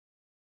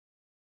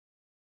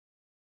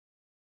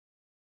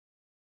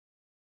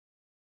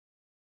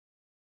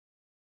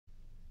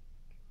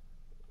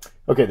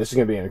Okay, this is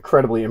going to be an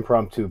incredibly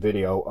impromptu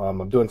video.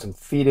 I'm doing some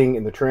feeding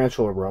in the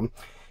tarantula room,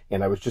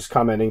 and I was just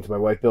commenting to my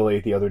wife Billy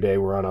the other day.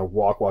 We're on a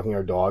walk, walking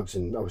our dogs,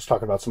 and I was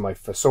talking about some of my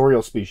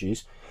fossorial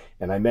species,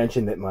 and I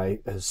mentioned that my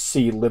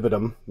C.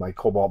 lividum, my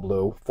cobalt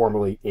blue,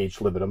 formerly H.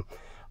 lividum,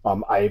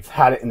 I've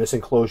had it in this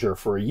enclosure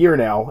for a year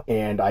now,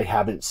 and I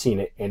haven't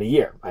seen it in a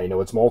year. I know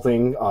it's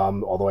molting,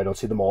 although I don't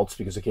see the molts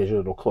because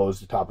occasionally it'll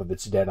close the top of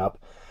its den up.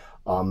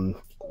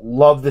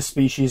 Love this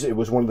species. It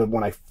was one of the,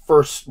 when I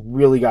first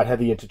really got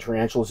heavy into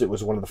tarantulas, it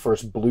was one of the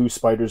first blue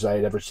spiders I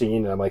had ever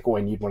seen, and I'm like, oh,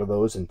 I need one of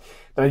those. And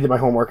then I did my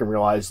homework and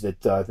realized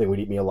that they would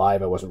eat me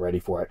alive. I wasn't ready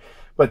for it.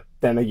 But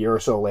then a year or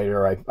so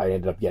later, I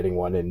ended up getting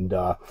one, and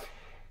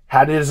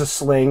had it as a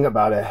sling,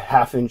 about a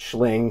half-inch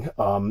sling.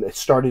 It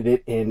started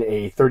it in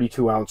a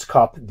 32-ounce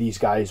cup. These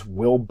guys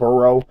will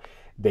burrow.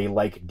 They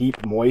like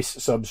deep, moist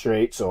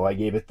substrate, so I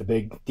gave it the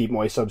big, deep,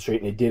 moist substrate,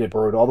 and it did. It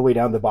burrowed all the way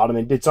down the bottom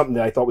and did something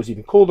that I thought was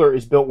even cooler,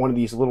 is built one of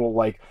these little,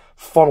 like,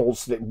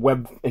 funnels, that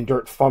web and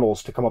dirt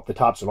funnels to come up the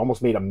top, so it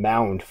almost made a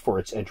mound for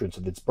its entrance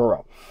of its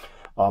burrow.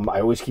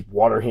 I always keep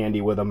water handy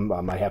with them.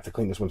 I have to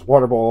clean this one's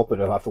water bowl, but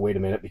I'll have to wait a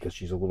minute because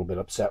she's a little bit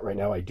upset right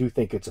now. I do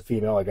think it's a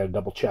female. I got to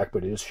double check,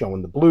 but it is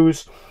showing the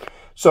blues.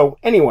 So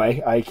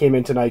anyway, I came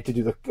in tonight to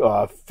do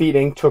the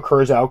feeding, took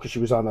hers out because she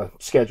was on the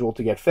schedule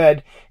to get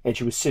fed, and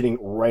she was sitting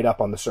right up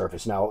on the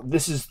surface. Now,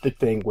 this is the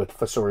thing with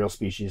fossorial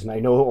species, and I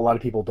know a lot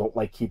of people don't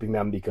like keeping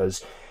them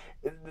because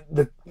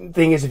the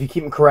thing is, if you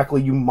keep them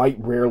correctly, you might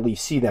rarely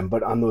see them,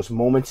 but on those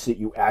moments that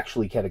you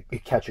actually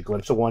catch a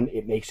glimpse of one,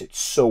 it makes it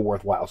so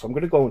worthwhile. So I'm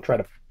going to go and try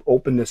to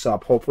open this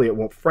up. Hopefully it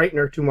won't frighten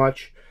her too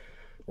much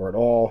or at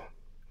all.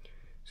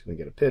 Just going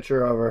to get a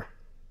picture of her.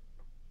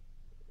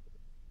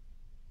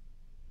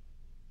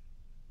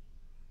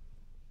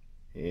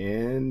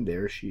 And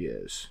there she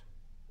is,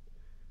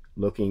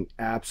 looking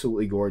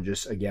absolutely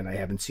gorgeous. Again, I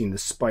haven't seen the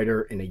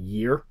spider in a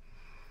year,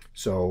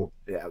 so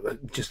yeah,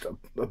 just a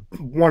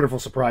wonderful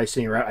surprise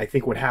seeing her out. I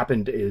think what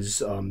happened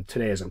is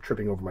today, as I'm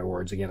tripping over my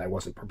words again, I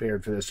wasn't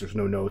prepared for this. There's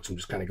no notes. I'm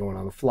just kind of going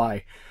on the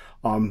fly.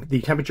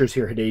 The temperatures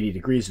here hit 80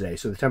 degrees today,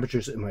 so the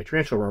temperatures in my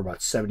tarantula are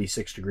about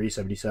 76 degrees,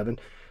 77.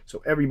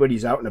 So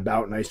everybody's out and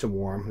about, nice and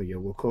warm. We'll get a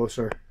little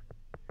closer.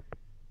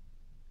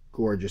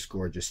 Gorgeous,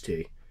 gorgeous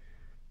tea.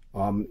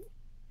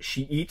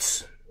 She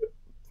eats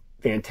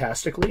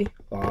fantastically.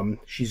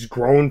 She's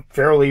grown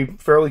fairly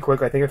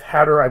quick. I think I've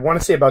had her, I want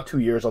to say about 2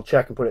 years. I'll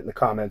check and put it in the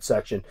comments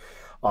section.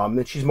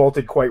 And she's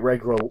molted quite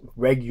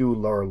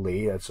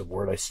regularly. That's a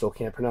word I still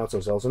can't pronounce,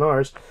 those L's and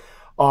R's.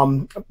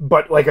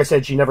 But like I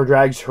said, she never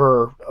drags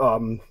her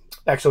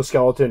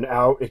exoskeleton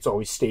out. It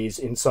always stays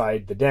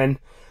inside the den.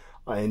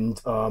 And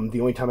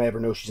the only time I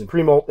ever know she's in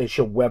pre-molt is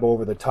she'll web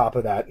over the top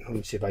of that. Let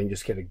me see if I can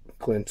just get a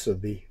glimpse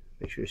of the,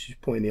 make sure she's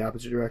pointing the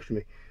opposite direction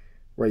of me.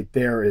 Right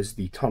there is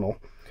the tunnel.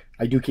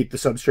 I do keep the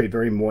substrate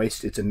very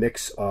moist. It's a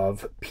mix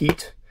of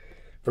peat,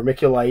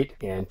 vermiculite,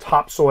 and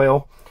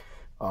topsoil.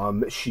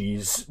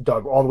 She's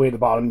dug all the way to the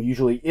bottom,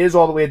 usually is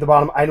all the way at the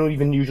bottom. I don't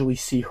even usually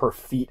see her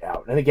feet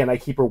out. And again, I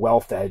keep her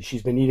well fed.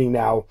 She's been eating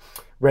now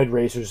red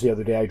racers. The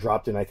other day I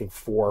dropped in, I think,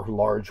 4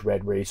 large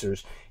red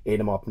racers, ate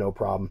them up, no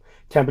problem.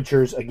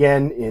 Temperatures,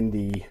 again, in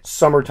the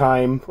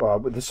summertime,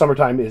 the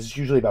summertime is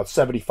usually about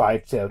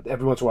 75 to,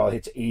 every once in a while it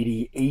hits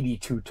 80,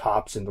 82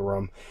 tops in the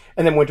room.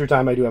 And then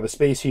wintertime, I do have a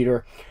space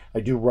heater. I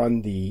do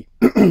run the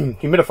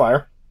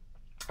humidifier.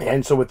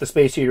 And so with the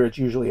space heater, it's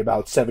usually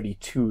about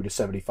 72 to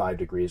 75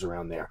 degrees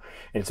around there.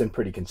 And it's been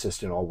pretty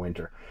consistent all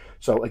winter.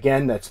 So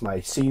again, that's my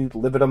C.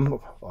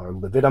 lividum, or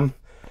lividum,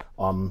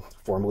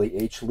 formerly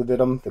H.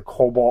 lividum, the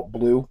cobalt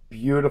blue.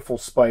 Beautiful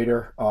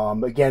spider.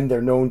 Again,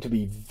 they're known to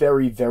be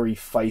very, very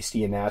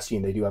feisty and nasty,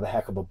 and they do have a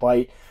heck of a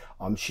bite.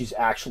 She's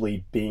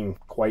actually being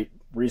quite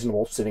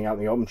reasonable sitting out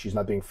in the open. She's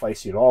not being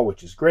feisty at all,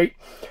 which is great.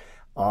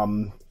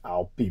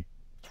 I'll be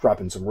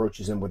dropping some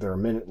roaches in with her a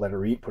minute, let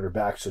her eat, put her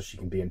back so she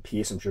can be in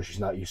peace. I'm sure she's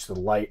not used to the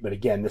light, but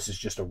again, this is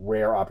just a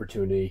rare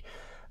opportunity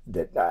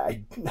that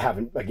I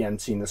haven't, again,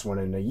 seen this one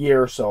in a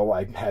year, so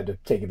I had to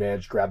take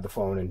advantage, grab the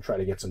phone, and try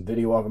to get some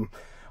video of them.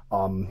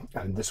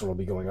 And this one will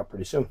be going up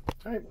pretty soon.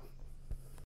 All right.